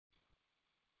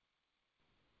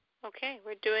Okay,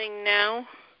 we're doing now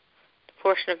the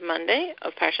portion of Monday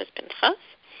of Parshas Pinchas.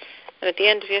 And at the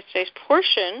end of yesterday's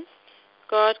portion,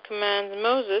 God commands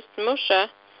Moshe,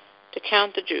 to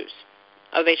count the Jews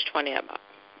of age 20 above.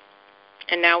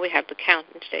 And now we have the count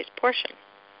in today's portion.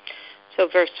 So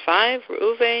verse 5,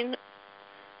 Reuven,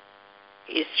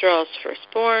 Yisrael's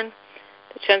firstborn.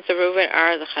 The descendants of Reuven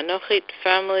are the Hanochite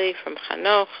family from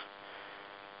Hanoch,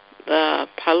 the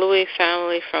Palui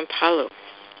family from Palu.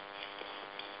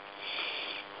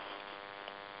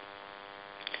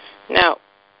 Now,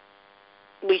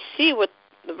 we see what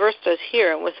the verse does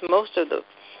here, and with most of the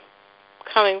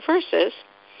coming verses,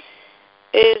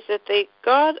 is that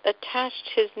God attached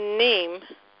his name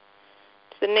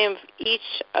to the name of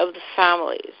each of the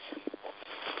families.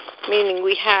 Meaning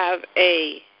we have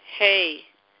a hey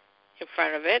in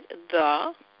front of it,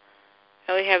 the,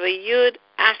 and we have a yud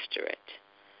after it.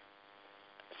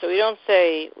 So we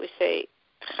say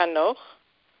Chanoch,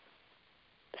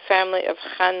 the family of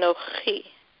Chanochi,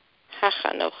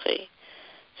 HaChanochi.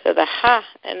 So the Ha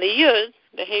and the Yud,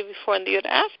 the Hey before and the Yud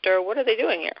after, what are they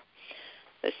doing here?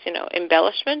 This,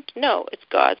 embellishment? No, it's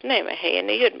God's name. A Hey and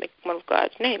a Yud make one of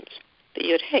God's names, the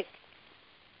Yud Hey.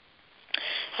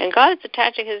 And God is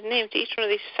attaching his name to each one of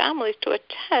these families to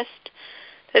attest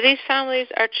that these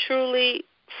families are truly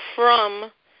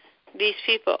from these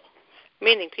people.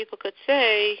 Meaning people could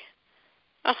say,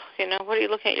 oh, what are you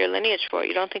looking at your lineage for?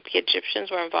 You don't think the Egyptians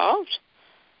were involved?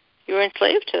 You were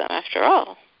enslaved to them after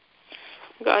all.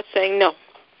 God's saying, no.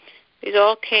 These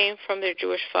all came from their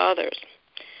Jewish fathers.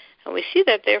 And we see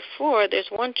that, therefore, there's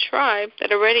one tribe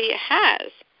that already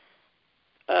has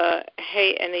a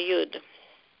Hey and a Yud.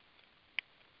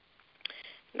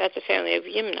 That's the family of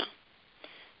Yimna,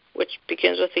 which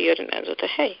begins with a Yud and ends with a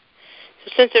Hey. So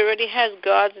since it already has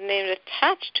God's name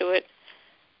attached to it,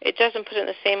 it doesn't put it in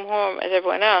the same form as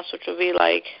everyone else, which would be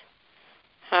like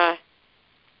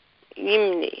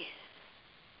Yimni,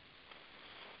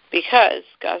 because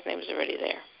God's name is already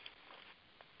there.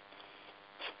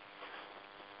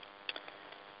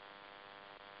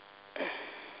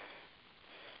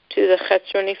 To the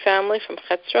Chetzroni family from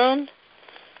Chetzron,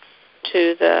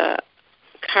 to the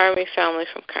Carmi family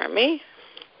from Carmi.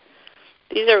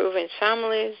 These are Reuven's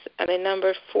families, and they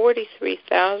numbered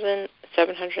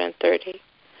 43,730.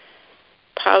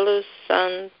 Palu's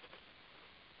son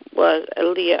was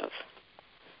Eliav.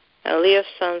 And Eliav's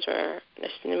sons were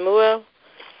Nemuel,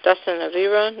 Dasan and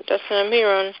Aviron.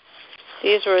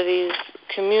 These were these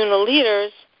communal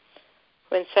leaders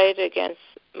who incited against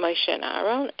Moshe and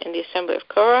Aaron in the assembly of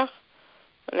Korach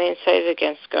when they incited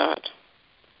against God.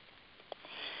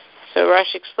 So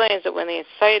Rashi explains that when they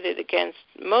incited against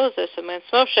Moses,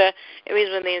 against Moshe, it means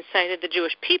when they incited the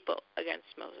Jewish people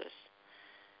against Moses.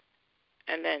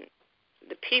 And then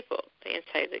the people, they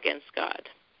incited against God,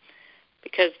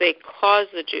 because they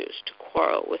caused the Jews to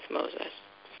quarrel with Moses.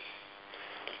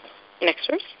 Next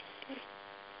verse.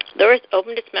 The earth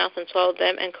opened its mouth and swallowed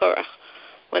them and Korach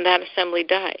when that assembly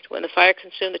died. When the fire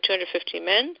consumed the 250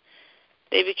 men,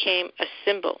 they became a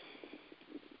symbol.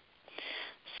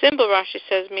 Symbol, Rashi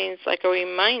says, means like a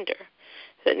reminder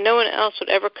that no one else would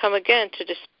ever come again to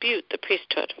dispute the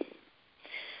priesthood.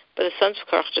 But the sons of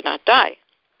Korach did not die.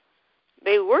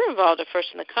 They were involved at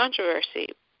first in the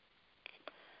controversy,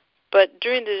 but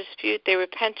during the dispute they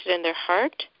repented in their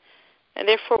heart, and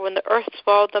therefore when the earth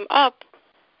swallowed them up,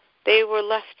 they were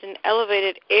left in an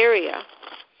elevated area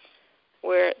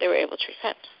where they were able to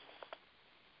repent.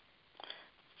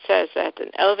 It says that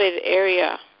an elevated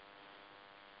area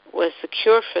was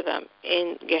secured for them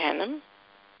in Gehenna,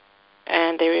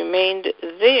 and they remained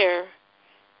there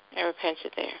and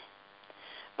repented there.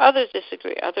 Others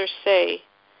disagree. Others say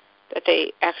that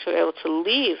they actually were able to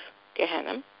leave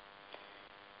Gehenna,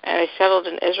 and they settled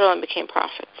in Israel and became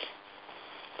prophets.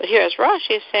 But here, as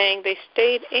Rashi is saying, they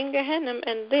stayed in Gehenna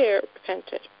and there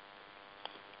repented.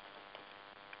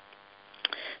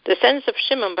 The descendants of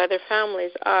Shimon by their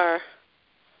families are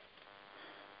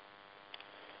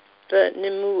the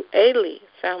Nemueli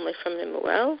family from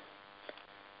Nemuel,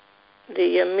 the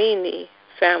Yamini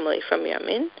family from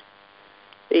Yamin,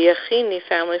 the Yachini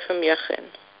family from Yachin,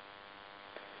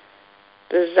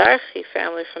 the Zarchi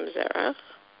family from Zerach,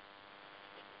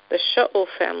 the Shaul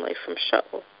family from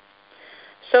Shaul.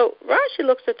 So Rashi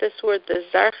looks at this word, the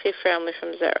Zarchi family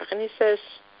from Zerach, and he says,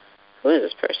 who is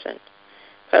this person?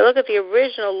 If I look at the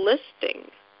original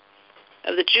listing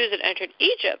of the Jews that entered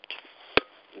Egypt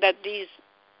that these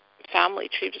family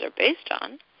tribes are based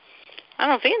on, I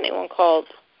don't see anyone called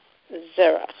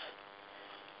Zerach.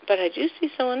 But I do see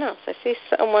someone else. I see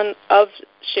someone of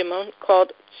Shimon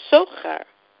called Sochar.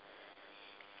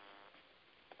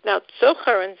 Now,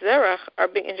 Tzochar and Zerach are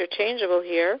being interchangeable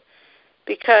here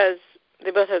because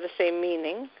they both have the same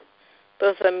meaning.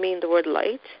 Both of them mean the word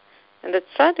light. And the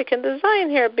Tzaddik and the Zayin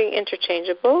here are being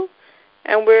interchangeable.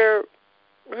 And we're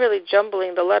really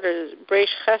jumbling the letters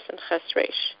Reish Ches and Ches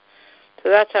Reish. So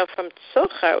that's how from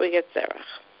Tzochar we get Zerach.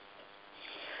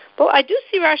 But I do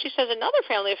see Rashi says another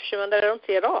family of Shimon that I don't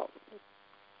see at all.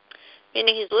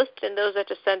 Meaning he's listed in those that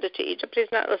descended to Egypt, but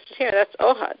he's not listed here. That's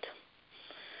Ohad.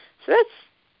 So that's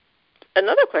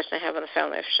another question I have on the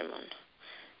family of Shimon.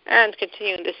 And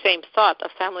continuing the same thought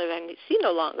of family that I see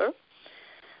no longer,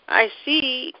 I'm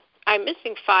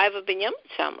missing 5 of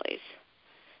Binyamin's families.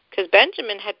 Because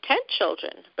Benjamin had 10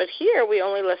 children, but here we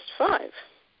only list 5.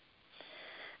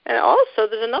 And also,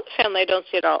 there's another family I don't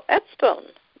see at all, Etzbon,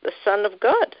 the son of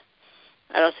Gad.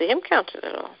 I don't see him counted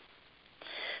at all.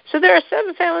 So there are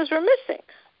 7 families we're missing.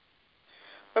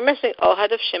 We're missing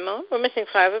Ohad of Shimon, we're missing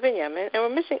 5 of Binyamin, and we're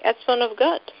missing Etzbon of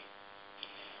Gad.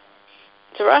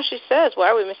 So Rashi says, why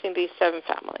are we missing these 7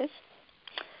 families?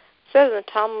 It says in the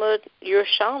Talmud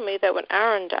Yerushalmi that when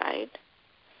Aaron died,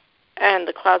 and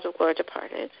the clouds of glory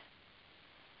departed,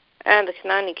 and the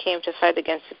Canaanite came to fight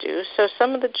against the Jews, so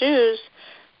some of the Jews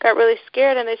got really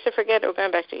scared, and they said, forget it, we're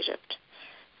going back to Egypt.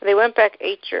 They went back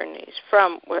 8 journeys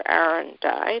from where Aaron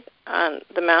died on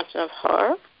the mountain of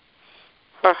Har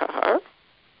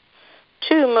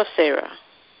to Mosera.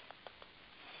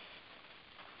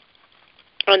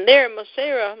 And there in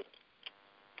Mosera,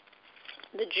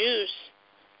 the Jews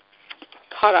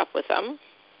caught up with them.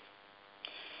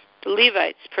 The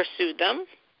Levites pursued them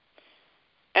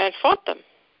and fought them.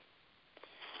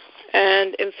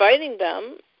 And in fighting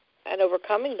them and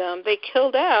overcoming them, they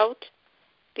killed out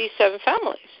these 7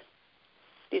 families.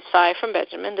 These 5 from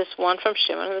Benjamin, this 1 from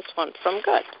Shimon, and this 1 from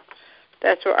Gad.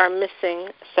 That's where our missing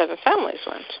 7 families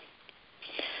went.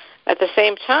 At the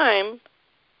same time,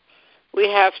 we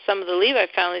have some of the Levite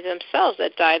families themselves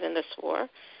that died in this war,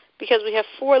 because we have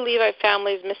 4 Levite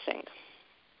families missing.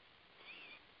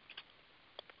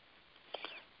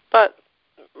 But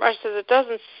Rashi says it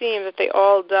doesn't seem that they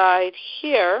all died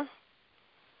here,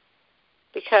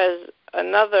 because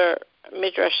another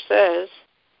Midrash says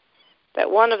that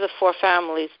one of the 4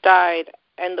 families died,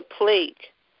 and the plague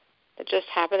that just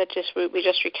happened, that we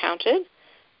just recounted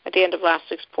at the end of last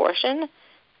week's portion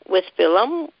with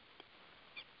Bilam,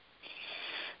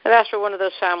 and that's where one of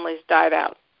those families died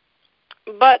out.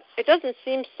 But it doesn't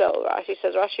seem so, Rashi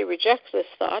says. Rashi rejects this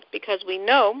thought because we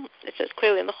know, it says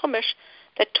clearly in the Chumash,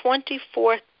 that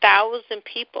 24,000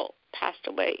 people passed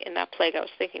away in that plague. I was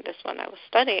thinking this when I was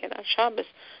studying it on Shabbos.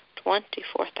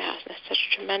 24,000. That's such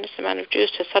a tremendous amount of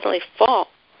Jews to suddenly fall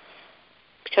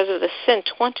because of the sin.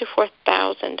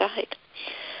 24,000 died.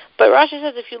 But Rashi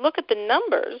says if you look at the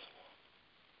numbers,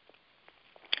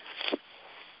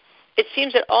 it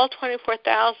seems that all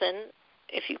 24,000,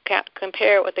 if you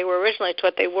compare what they were originally to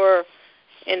what they were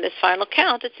in this final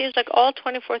count, it seems like all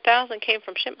 24,000 came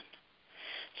from Shimon.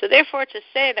 So therefore, to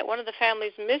say that one of the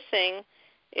families missing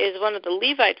is one of the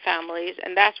Levite families,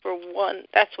 and that's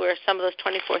where some of those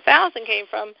 24,000 came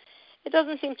from, it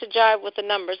doesn't seem to jive with the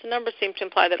numbers. The numbers seem to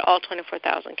imply that all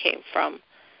 24,000 came from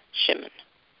Shimon.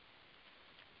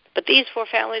 But these 4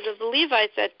 families of the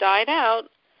Levites that died out,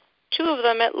 2 of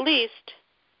them at least,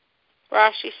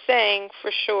 Rashi's saying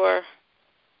for sure,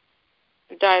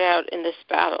 died out in this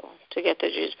battle to get the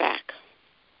Jews back.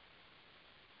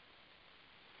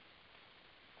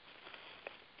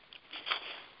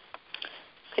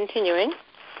 Continuing.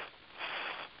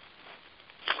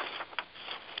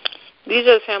 These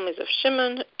are the families of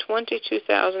Shimon,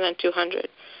 22,200.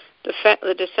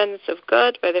 The descendants of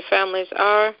Gad by their families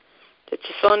are the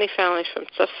Tzifoni family from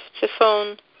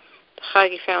Tzifon, the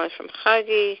Chagi family from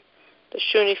Chagi, the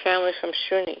Shuni family from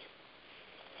Shuni,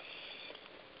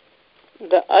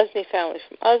 the Uzni family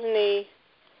from Uzni,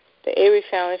 the Eri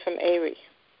family from Eri.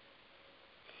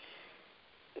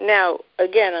 Now,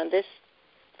 again, on this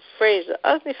phrase, the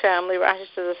Uzni family, Rashi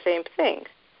says the same thing.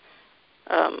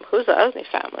 Who's the Uzni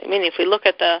family? Meaning, if we look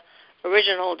at the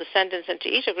original descendants into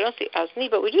Egypt, we don't see Uzni,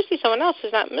 but we do see someone else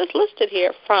who's not listed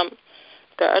here from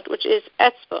Gad, which is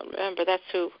Etzbon. Remember, that's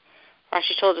who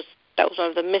Rashi told us that was one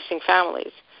of the missing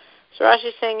families. So Rashi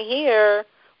is saying here,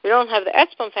 we don't have the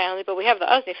Etzbon family, but we have the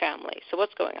Uzni family. So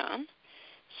what's going on?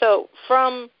 So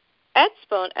from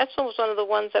Etzbon was one of the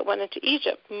ones that went into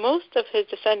Egypt. Most of his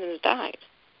descendants died.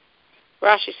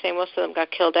 Rashi is saying most of them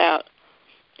got killed out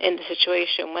in the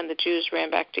situation when the Jews ran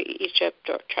back to Egypt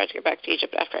or tried to get back to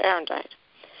Egypt after Aaron died.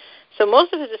 So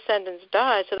most of his descendants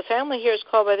died. So the family here is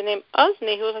called by the name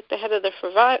Uzni, who was like the head of the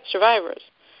survivors.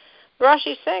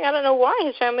 Rashi is saying, I don't know why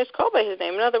his family is called by his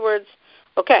name. In other words,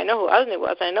 Okay, I know who Ozni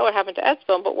was. I know what happened to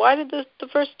Etzbon, but why did the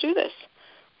verse do this?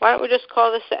 Why don't we just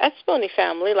call this the Etzboni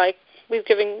family like we've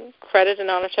given credit and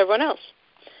honor to everyone else?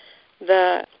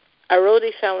 The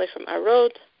Arodi family from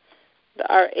Arod, the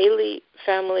Areli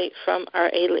family from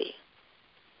Areli.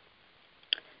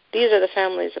 These are the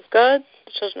families of Gad,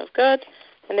 the children of Gad,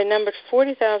 and they numbered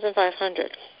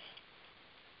 40,500.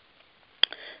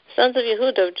 Sons of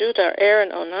Yehuda of Judah are Er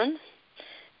and Onan.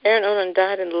 Er and Onan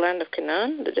died in the land of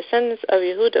Canaan. The descendants of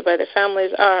Yehuda by their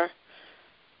families are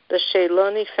the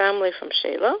Sheloni family from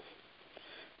Shelah,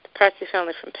 the Parzi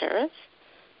family from Peres,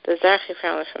 the Zarchi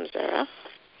family from Zerah.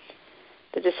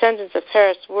 The descendants of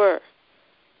Peres were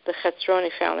the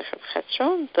Chetzroni family from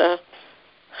Chetzron, the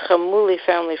Chamuli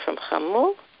family from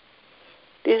Chamul.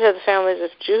 These are the families of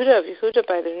Judah, of Yehuda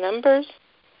by their numbers,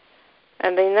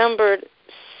 and they numbered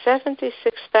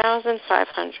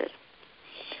 76,500.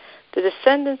 The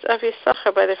descendants of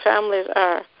Yisachar by their families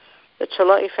are the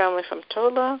Tolai family from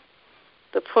Tola,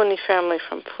 the Puni family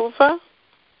from Puva,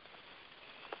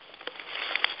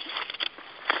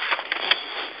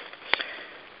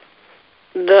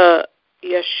 the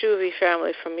Yashuvi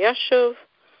family from Yashuv,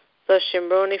 the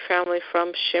Shimroni family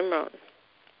from Shimron.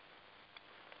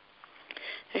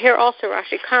 And here also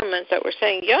Rashi comments that we're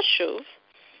saying Yashuv.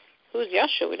 Who's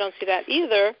Yashuv? We don't see that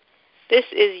either. This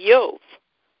is Yov,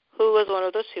 who was one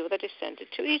of those people that descended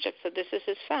to Egypt. So this is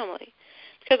his family.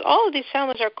 Because all of these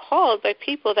families are called by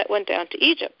people that went down to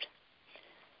Egypt.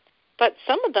 But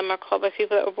some of them are called by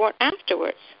people that were born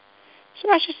afterwards. So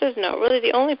Rashi says no. Really,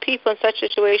 the only people in such a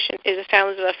situation is the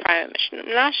families of Ephraim and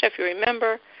Menashe, if you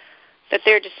remember, that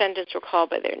their descendants were called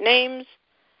by their names.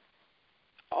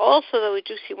 Also, though, we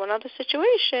do see one other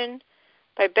situation.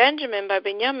 By Benjamin, by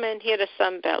Binyamin, he had a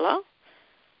son, Bela,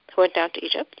 who went down to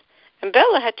Egypt. And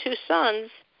Bela had two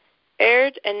sons,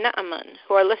 Erd and Naaman,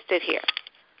 who are listed here.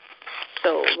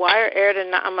 So why are Erd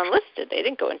and Naaman listed? They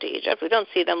didn't go into Egypt. We don't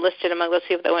see them listed among those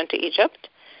people that went to Egypt.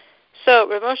 So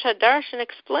Rav Moshe Darshan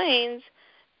explains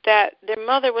that their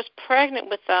mother was pregnant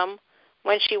with them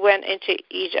when she went into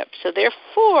Egypt. So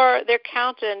therefore, they're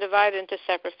counted and divided into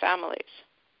separate families.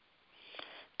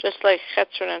 Just like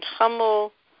Chetzron and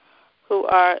Chamul, who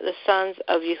are the sons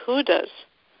of Yehuda's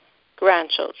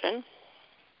grandchildren.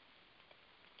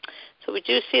 So we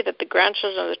do see that the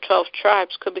grandchildren of the 12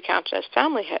 tribes could be counted as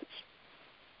family heads,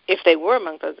 if they were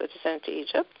among those that descended to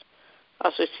Egypt.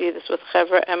 Also we see this with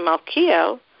Chevra and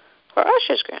Malkiel, who are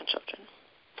Asher's grandchildren.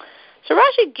 So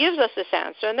Rashi gives us this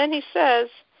answer, and then he says,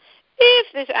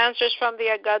 if this answer is from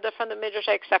the Agada, from the Midrash,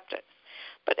 I accept it.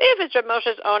 But if it's Rav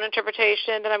Moshe's own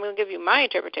interpretation, then I'm going to give you my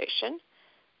interpretation.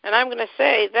 And I'm going to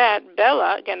say that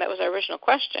Bela, again, that was our original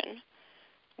question,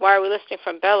 why are we listing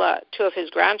from Bela two of his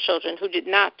grandchildren who did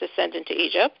not descend into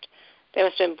Egypt? They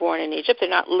must have been born in Egypt. They're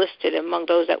not listed among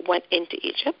those that went into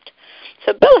Egypt.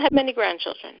 So Bela had many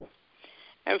grandchildren.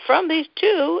 And from these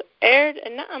two, Erd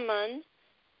and Naaman,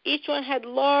 each one had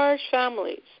large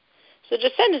families. So the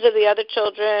descendants of the other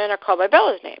children are called by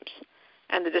Bela's names.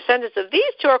 And the descendants of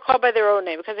these two are called by their own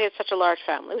name because they had such a large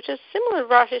family, which is similar,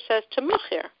 Rashi says, to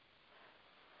Machir.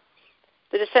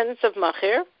 The descendants of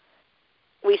Machir,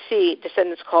 we see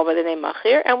descendants called by the name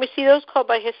Machir, and we see those called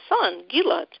by his son,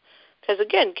 Gilad. Because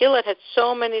again, Gilad had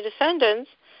so many descendants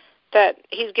that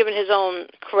he's given his own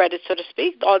credit, so to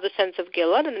speak, all descendants of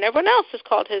Gilad, and then everyone else is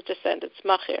called his descendants,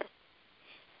 Machir.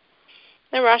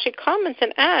 Then Rashi comments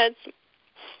and adds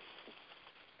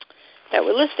that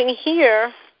we're listing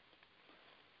here,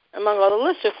 among all the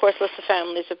lists, of course, lists the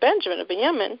families of Benjamin, of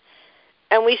Binyamin,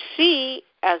 and we see,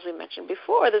 as we mentioned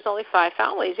before, there's only 5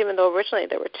 families, even though originally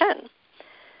there were 10.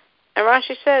 And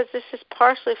Rashi says this is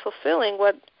partially fulfilling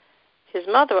what his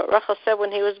mother, what Rachel said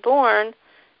when he was born.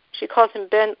 She calls him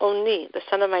Ben Oni, the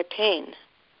son of my pain.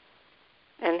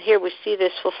 And here we see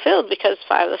this fulfilled because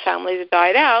 5 of the families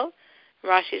died out.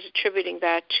 Rashi is attributing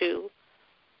that to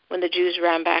when the Jews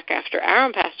ran back after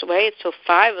Aaron passed away. So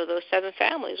 5 of those 7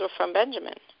 families were from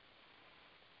Benjamin.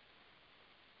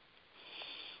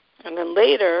 And then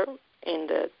later, in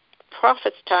the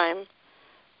prophet's time,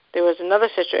 there was another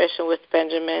situation with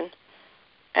Benjamin,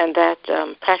 and that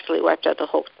practically wiped out the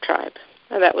whole tribe.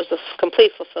 And that was the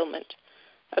complete fulfillment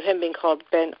of him being called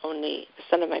Ben Oni, the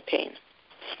son of my pain.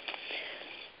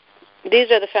 These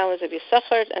are the families of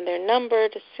Yisachar, and they're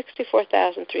numbered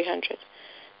 64,300.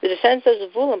 The descendants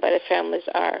of Zevulun by the families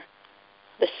are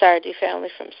the Sardi family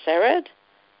from Sered,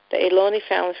 the Eloni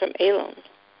family from Elon,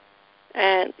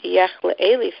 and the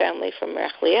Yachleeli family from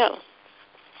Rachliel.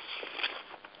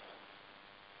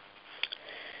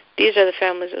 These are the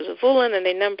families of Zevulun, and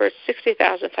they number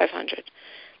 60,500.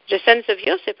 The descendants of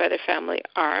Yosef by their family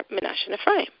are Menashe and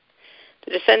Ephraim.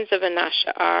 The descendants of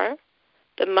Menashe are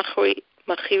the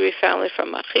Machiri family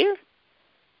from Machir.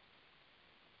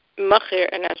 Machir,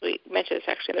 and as we mentioned, it's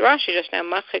actually in the Rashi just now,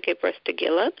 Machir gave birth to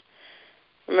Gilad.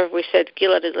 Remember we said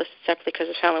Gilad is listed separately because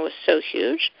the family was so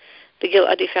huge. The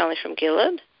Giladi family from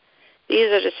Gilad.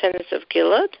 These are descendants of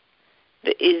Gilad.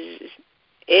 The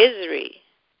Ezri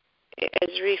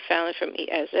family from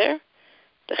Ezer.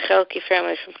 The Chelki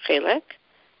family from Chelek.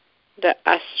 The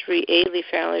Asrieli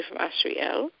family from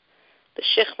Asriel. The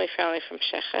Shechmi family from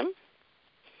Shechem.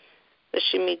 The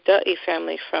Shemidai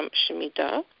family from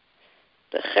Shemidah.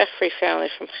 The Chefri family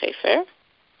from Chefer.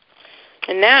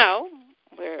 And now,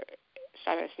 we're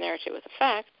starting this narrative with a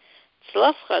fact.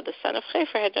 Tzlafcha, the son of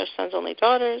Chefer, had no sons, only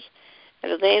daughters.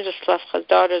 And the names of Tzlafcha's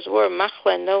daughters were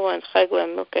Machla, Noah, and Chagla,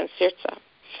 and Milcah, and Sirza.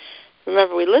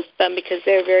 Remember, we list them because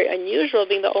they're very unusual,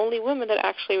 being the only women that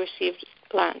actually received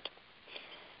land.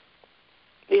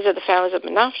 These are the families of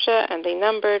Menashe, and they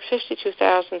numbered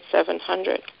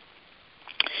 52,700.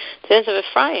 The sons of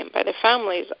Ephraim, by their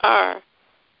families, are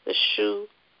the Shu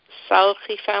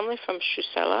Salchi family from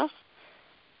Shuselach,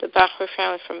 the Bachur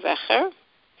family from Vecher,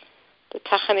 the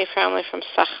Tachani family from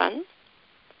Sachan,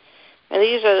 and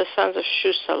these are the sons of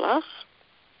Shusalach,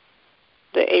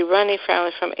 the Arani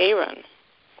family from Aaron.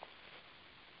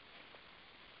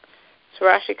 So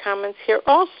Rashi comments here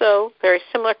also, very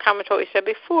similar comment to what we said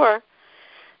before,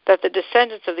 that the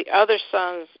descendants of the other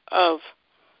sons of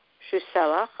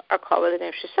Shuselach are called by the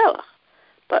name Shuselach.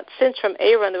 But since from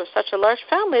Aaron there was such a large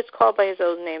family, it's called by his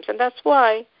own names, and that's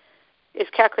why it's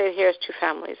calculated here as two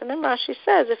families. And then Rashi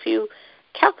says, if you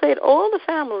calculate all the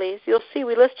families, you'll see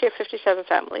we list here 57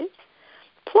 families,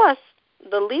 plus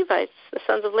the Levites, the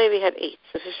sons of Levi, had 8,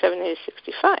 so 57, 8 is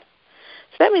 65.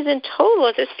 So that means in total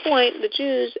at this point, the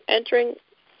Jews entering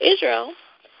Israel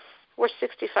were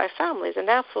 65 families, and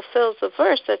that fulfills the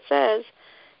verse that says,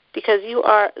 because you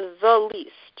are the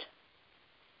least.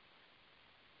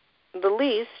 The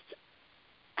least,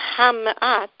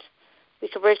 ha-ma'at, we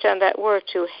can break down that word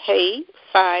to hey,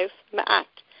 5, ma'at.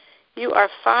 You are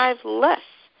 5 less.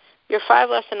 You're 5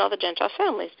 less than all the Gentile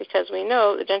families, because we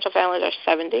know the Gentile families are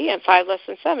 70, and 5 less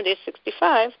than 70 is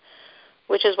 65,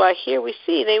 which is why here we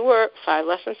see they were 5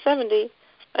 less than 70,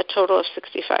 a total of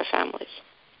 65 families.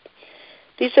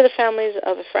 These are the families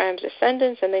of Ephraim's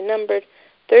descendants, and they numbered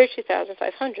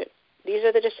 32,500. These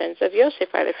are the descendants of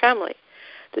Yosef by their family.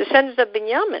 The descendants of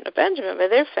Benjamin by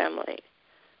their family.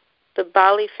 The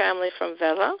Bali family from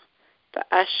Vela, the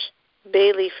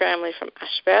Ashbeli family from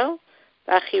Ashbel,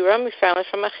 the Achirami family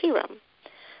from Achiram.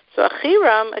 So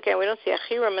Achiram, again, we don't see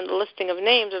Achiram in the listing of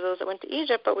names of those that went to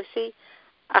Egypt, but we see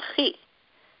Achi.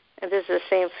 And this is the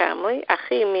same family.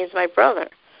 Achi means my brother.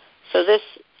 So this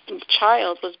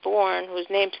child was born who was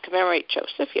named to commemorate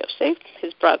Joseph, Yosef,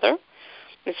 his brother.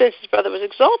 And since his brother was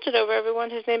exalted over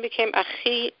everyone, his name became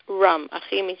Achiram.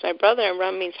 Achi means my brother, and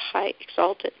Ram means high,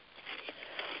 exalted.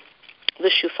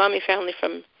 The Shufami family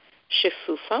from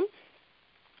Shefufam.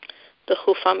 The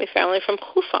Chufami family from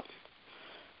Chufam.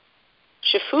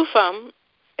 Shefufam,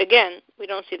 again, we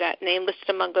don't see that name listed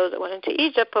among those that went into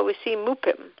Egypt, but we see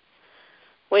Mupim,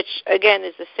 which again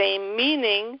is the same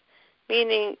meaning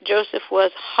Joseph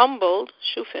was humbled,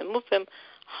 Shufim, Mupim,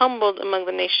 humbled among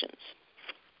the nations.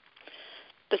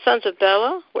 The sons of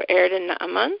Bela were Erd and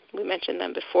Naaman. We mentioned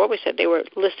them before. We said they were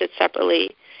listed separately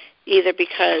either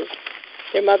because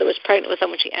their mother was pregnant with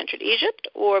them when she entered Egypt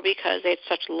or because they had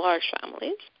such large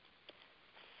families.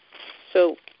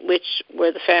 So, which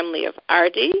were the family of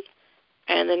Ardi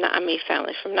and the Naami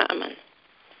family from Naaman.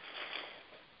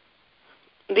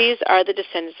 These are the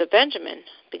descendants of Benjamin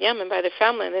by their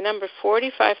family, and they number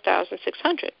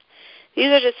 45,600. These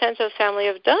are descendants of the family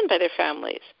of Dan by their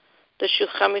families, the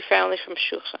Shuchami family from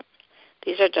Shucham.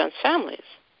 These are Dan's families.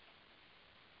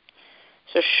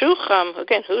 So Shucham,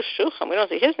 again, who's Shucham? We don't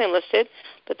see his name listed,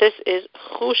 but this is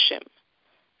Chushim.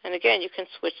 And again, you can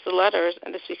switch the letters,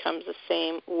 and this becomes the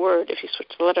same word if you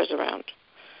switch the letters around.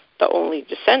 The only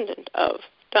descendant of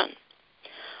Dan.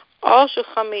 All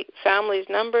Shuchami families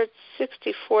numbered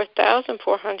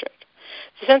 64,400. The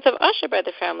descendants of Asher by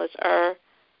their families are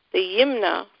the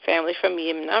Yimna family from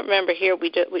Yimna. Remember here, we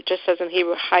just says in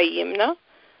Hebrew, Hayimna.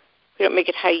 We don't make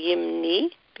it Hayimni,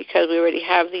 because we already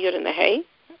have the Yud and the Hey,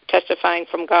 testifying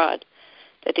from God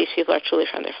that these people are truly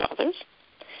from their fathers.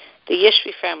 The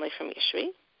Yishvi family from Yishvi.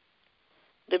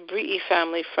 The Brii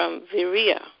family from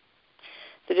Viriah.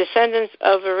 The descendants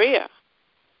of Viriah.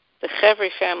 The Chevri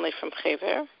family from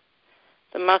Chever.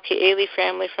 The Malkieli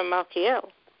family from Malkiel.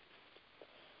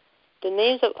 The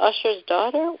names of Usher's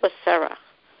daughter was Sarah.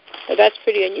 Now that's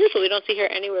pretty unusual. We don't see here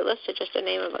anywhere listed just the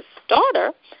name of a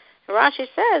daughter. And Rashi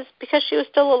says, because she was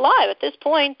still alive. At this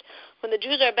point, when the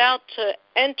Jews are about to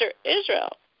enter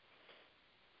Israel,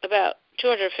 about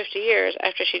 250 years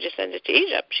after she descended to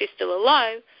Egypt. She's still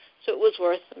alive, so it was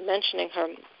worth mentioning her.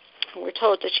 And we're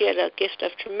told that she had a gift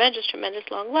of tremendous, tremendous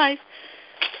long life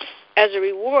as a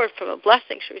reward from a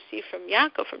blessing she received from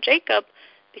Yaakov, from Jacob,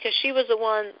 because she was the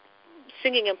one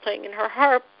singing and playing in her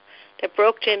harp that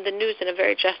broke to him the news in a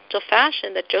very gentle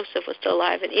fashion that Joseph was still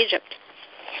alive in Egypt.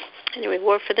 And in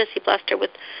reward for this, he blessed her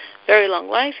with very long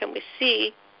life, and we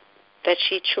see that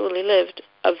she truly lived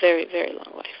a very, very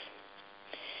long life.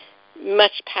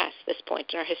 Much past this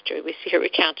point in our history, we see her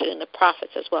recounted in the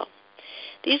prophets as well.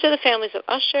 These are the families of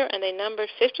Asher, and they numbered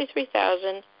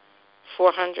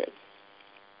 53,400.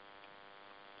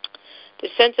 The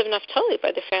descendants of Naphtali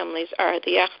by the families are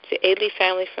the Yachzeeli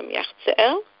family from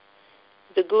Yachzeel,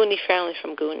 the Guni family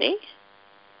from Guni,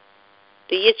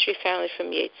 the Yitzri family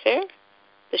from Yetzer,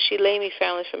 the Shilemi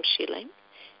family from Shilem.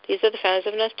 These are the families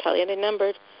of Naphtali, and they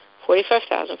numbered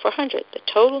 45,400. The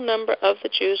total number of the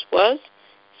Jews was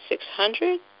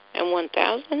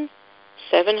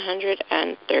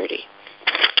 601,730.